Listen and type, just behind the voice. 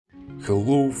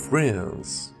Hello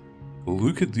friends!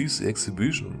 Look at this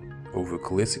exhibition of the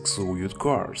classic Soviet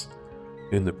cars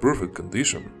in a perfect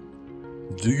condition.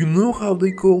 Do you know how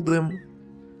they call them?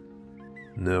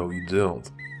 No, you don't.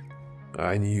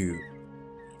 I knew.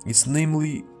 It's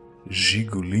namely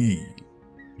Zhiguli.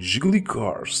 Zhiguli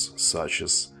cars such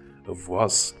as a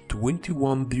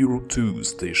VAZ-2102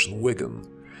 station wagon,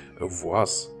 a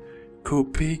VAZ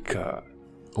Kopeyka,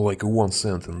 like a 1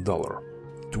 cent in dollar,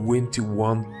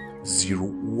 2101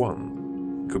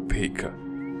 Kopeyka,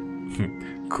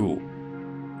 cool,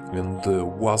 and the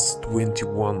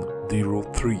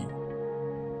VAZ-2103.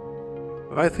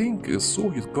 I think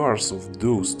Soviet cars of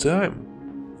those time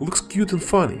looks cute and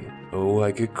funny,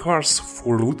 like a cars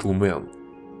for little men.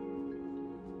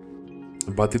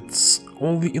 But it's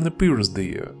only in appearance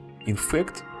there. In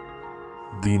fact,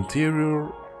 the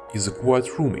interior is quite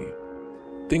roomy.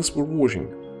 Thanks for watching.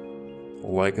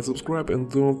 Like and subscribe, and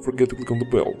don't forget to click on the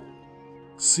bell.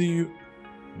 See you.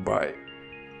 Bye.